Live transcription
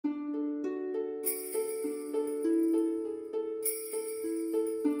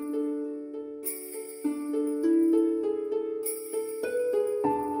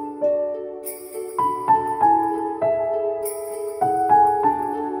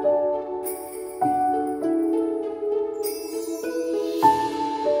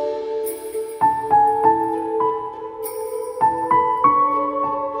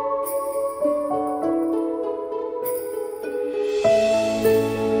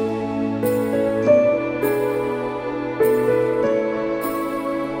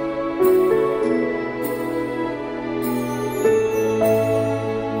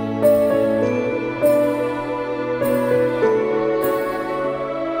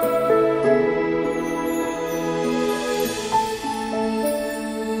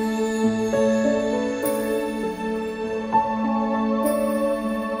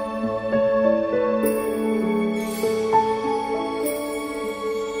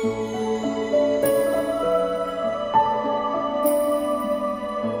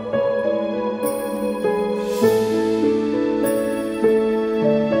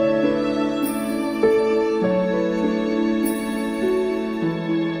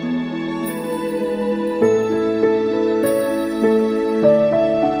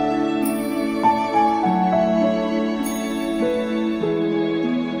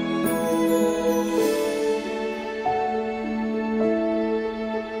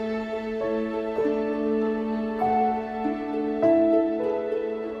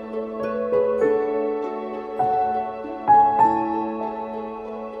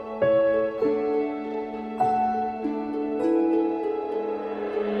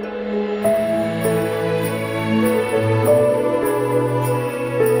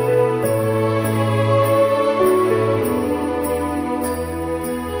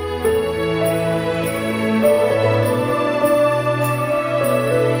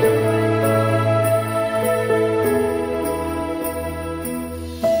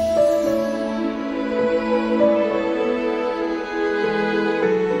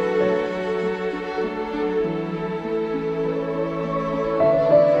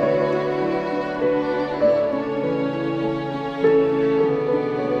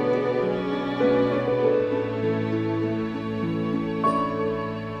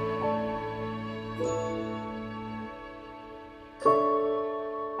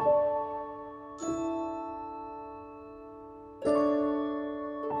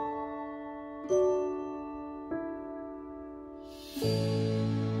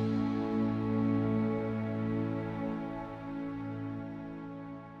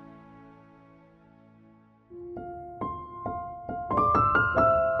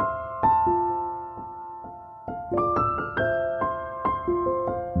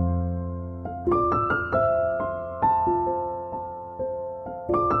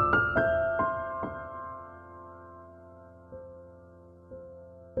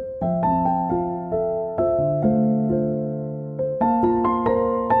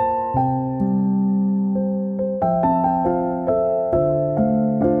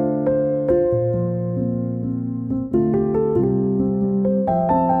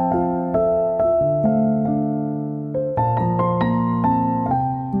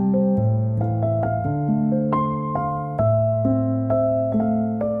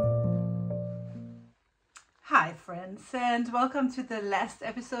And welcome to the last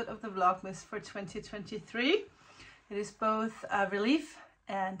episode of the Vlogmas for 2023. It is both a relief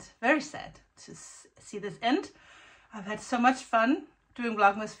and very sad to see this end. I've had so much fun doing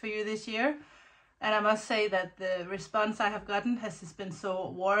Vlogmas for you this year, and I must say that the response I have gotten has just been so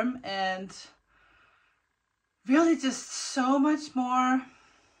warm and really just so much more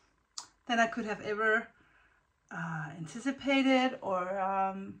than I could have ever anticipated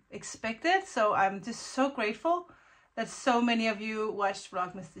or expected. So I'm just so grateful that so many of you watched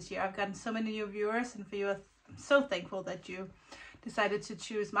Vlogmas this year. I've gotten so many new viewers, and for you, I'm so thankful that you decided to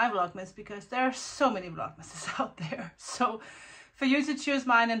choose my Vlogmas, because there are so many Vlogmases out there. So for you to choose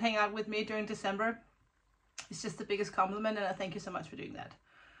mine and hang out with me during December, it's just the biggest compliment, and I thank you so much for doing that.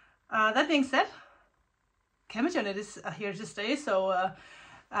 That being said, Camilla is here to stay. So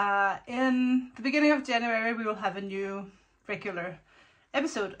in the beginning of January, we will have a new regular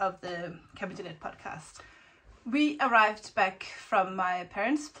episode of the Camilla podcast. We arrived back from my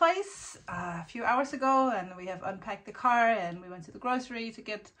parents' place a few hours ago, and we have unpacked the car and we went to the grocery to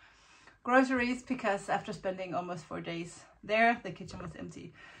get groceries, because after spending almost 4 days there, the kitchen was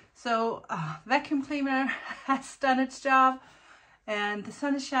empty. So vacuum cleaner has done its job and the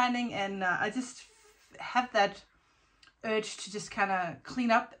sun is shining, and I just have that urge to just kind of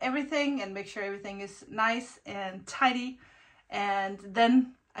clean up everything and make sure everything is nice and tidy, and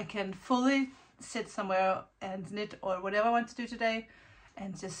then I can fully sit somewhere and knit or whatever I want to do today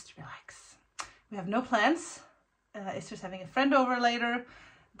and just relax. We have no plans. Esther's having a friend over later.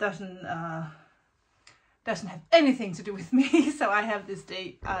 Doesn't have anything to do with me, so I have this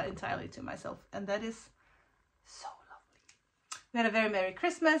day entirely to myself, and that is so lovely. We had a very Merry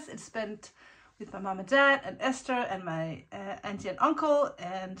Christmas. It's spent with my mom and dad and Esther and my auntie and uncle,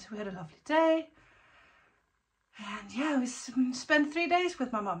 and we had a lovely day. And yeah, we spent 3 days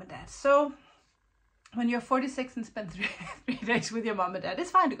with my mom and dad. So when you're 46 and spend three days with your mom and dad,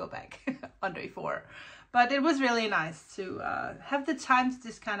 it's fine to go back on day 4. But it was really nice to have the time to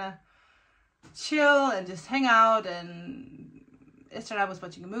just kind of chill and just hang out. And Esther and I was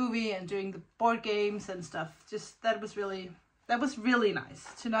watching a movie and doing the board games and stuff. Just that was really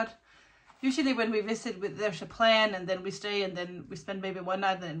nice to not. Usually when we visit, there's a plan, and then we stay, and then we spend maybe one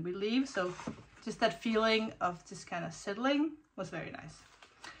night and then we leave. So just that feeling of just kind of settling was very nice.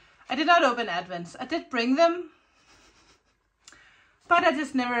 I did not open Advents. I did bring them, but I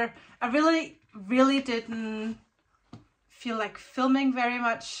just never, I really didn't feel like filming very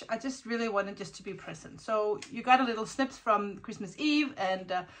much. I just really wanted just to be present. So you got a little snips from Christmas Eve, and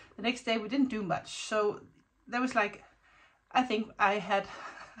the next day we didn't do much. So there was like, I think I had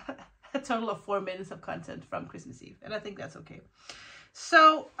a total of 4 minutes of content from Christmas Eve, and I think that's okay.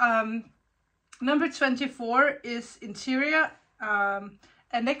 So number 24 is interior,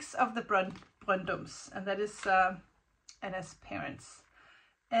 annex of the Brøndums, and that is Anna's parents,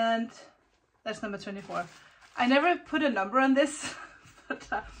 and that's number 24. I never put a number on this, but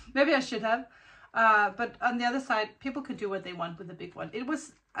maybe I should have. But on the other side, people could do what they want with the big one. It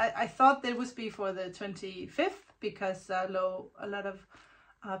was, I thought it was before the 25th, because a lot of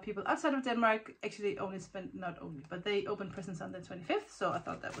people outside of Denmark actually only spent, not only, but they opened presents on the 25th. So I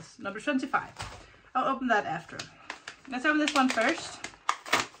thought that was number 25. I'll open that after. Let's open this one first.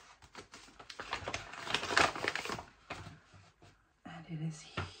 And it is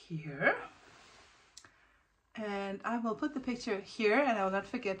here. And I will put the picture here, and I will not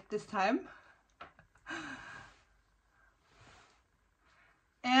forget this time.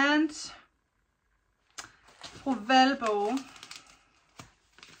 And på Valbo,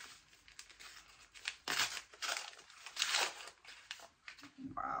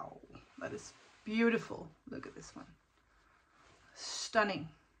 wow, that is beautiful. Look at this one, stunning.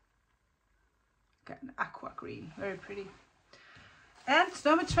 Got an aqua green, very pretty. And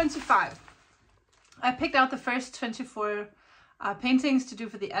number 25. I picked out the first 24 paintings to do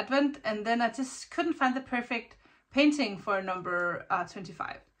for the Advent, and then I just couldn't find the perfect painting for number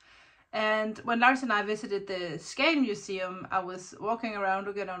 25. And when Lars and I visited the Skagen Museum, I was walking around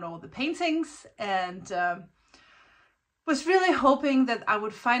looking at all the paintings, and was really hoping that I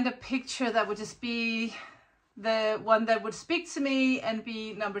would find a picture that would just be the one that would speak to me and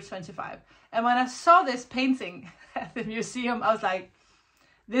be number 25. And when I saw this painting at the museum, I was like,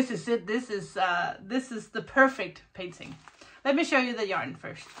 this is it. This is the perfect painting. Let me show you the yarn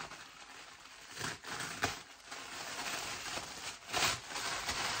first.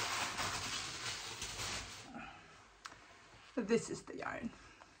 This is the yarn.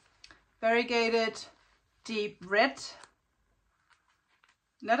 Variegated, deep red.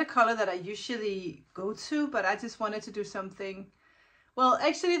 Not a color that I usually go to, but I just wanted to do something. Well,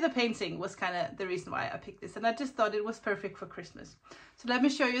 actually the painting was kind of the reason why I picked this, and I just thought it was perfect for Christmas. So let me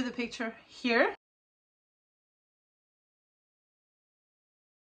show you the picture here.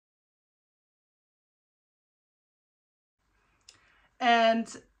 And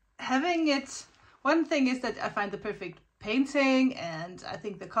having it, one thing is that I find the perfect painting, and I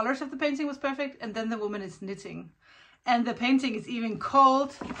think the colors of the painting was perfect, and then the woman is knitting. And the painting is even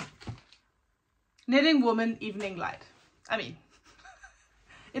called Knitting Woman Evening Light. I mean,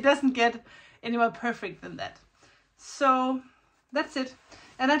 it doesn't get any more perfect than that. So that's it.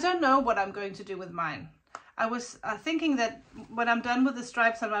 And I don't know what I'm going to do with mine. I was thinking that when I'm done with the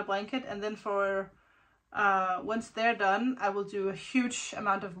stripes on my blanket, and then for once they're done, I will do a huge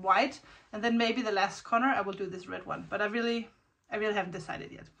amount of white, and then maybe the last corner I will do this red one. But I really haven't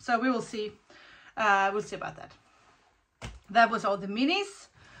decided yet. So we will see. We'll see about that. That was all the minis.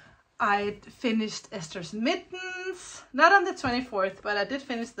 I finished Esther's mittens, not on the 24th, but I did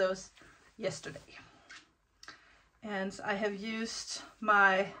finish those yesterday. And I have used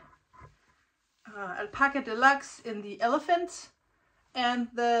my Alpaca Deluxe in the elephant and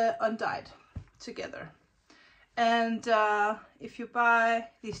the undyed together. And if you buy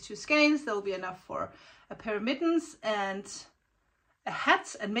these two skeins, there'll be enough for a pair of mittens and a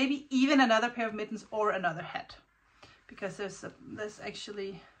hat, and maybe even another pair of mittens or another hat, because there's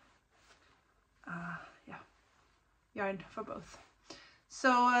actually yarn for both.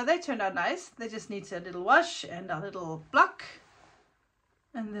 So they turned out nice. They just need a little wash and a little block,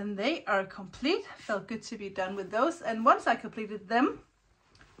 and then they are complete. Felt good to be done with those. And once I completed them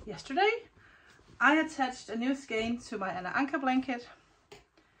yesterday, I attached a new skein to my Anna Anka blanket,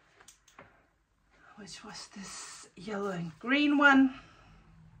 which was this yellow and green one.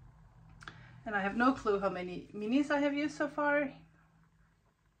 And I have no clue how many minis I have used so far.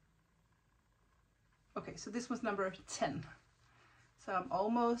 Okay, so this was number 10. So I'm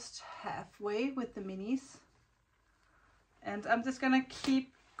almost halfway with the minis. And I'm just gonna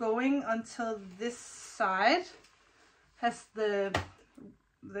keep going until this side has the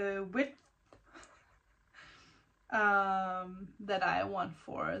width that I want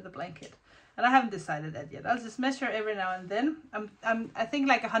for the blanket. And I haven't decided that yet. I'll just measure every now and then. I think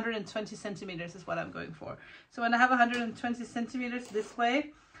like 120 centimeters is what I'm going for. So when I have 120 centimeters this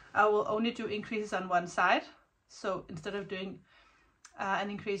way, I will only do increases on one side. So instead of doing an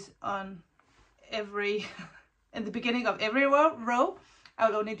increase on every, in the beginning of every row. I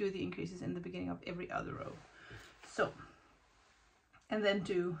will only do the increases in the beginning of every other row. So, and then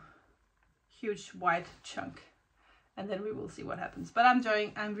do huge white chunk, and then we will see what happens. But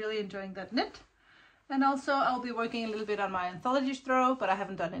I'm really enjoying that knit. And also I'll be working a little bit on my anthology throw, but I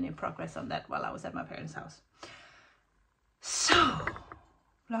haven't done any progress on that while I was at my parents' house. So,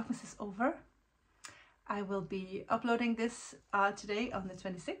 Vlogmas is over. I will be uploading this today on the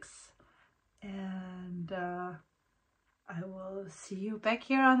 26th, and I will see you back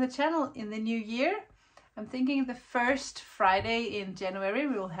here on the channel in the new year. I'm thinking the first Friday in January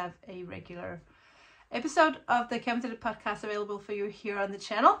we will have a regular episode of the Camilla podcast available for you here on the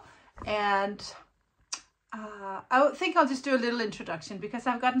channel. And I think I'll just do a little introduction because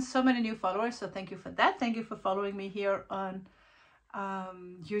I've gotten so many new followers, so thank you for that. Thank you for following me here on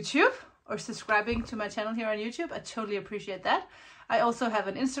YouTube or subscribing to my channel here on YouTube. I totally appreciate that. I also have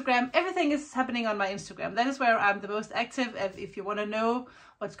an Instagram. Everything is happening on my Instagram. That is where I'm the most active. If you want to know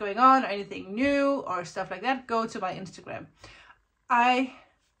what's going on or anything new or stuff like that, go to my Instagram. I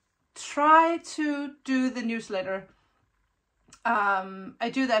try to do the newsletter.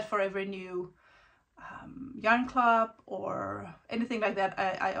 I do that for every new yarn club or anything like that.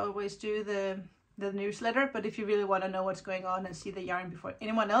 I always do the newsletter, but if you really want to know what's going on and see the yarn before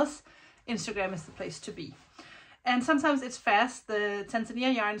anyone else, Instagram is the place to be. And sometimes it's fast. The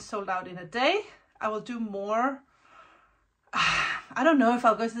Tanzania yarn sold out in a day. I will do more. I don't know if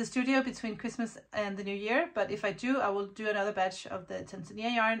I'll go to the studio between Christmas and the New Year, but if I do, I will do another batch of the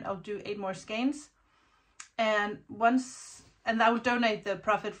Tanzania yarn. I'll do 8 more skeins, and I will donate the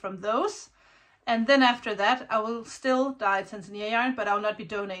profit from those. And then after that, I will still dye Tanzania yarn, but I will not be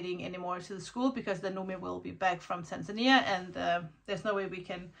donating anymore to the school because the Numi will be back from Tanzania, and there's no way we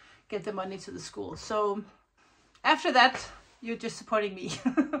can get the money to the school. So after that, you're just supporting me.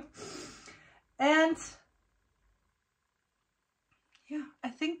 And yeah, I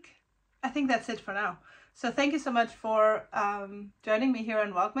think that's it for now. So thank you so much for joining me here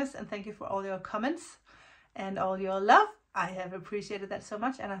on Vlogmas, and thank you for all your comments and all your love. I have appreciated that so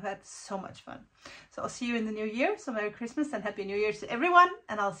much, and I've had so much fun. So I'll see you in the new year. So Merry Christmas and Happy New Year to everyone,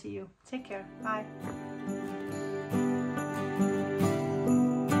 and I'll see you. Take care. Bye.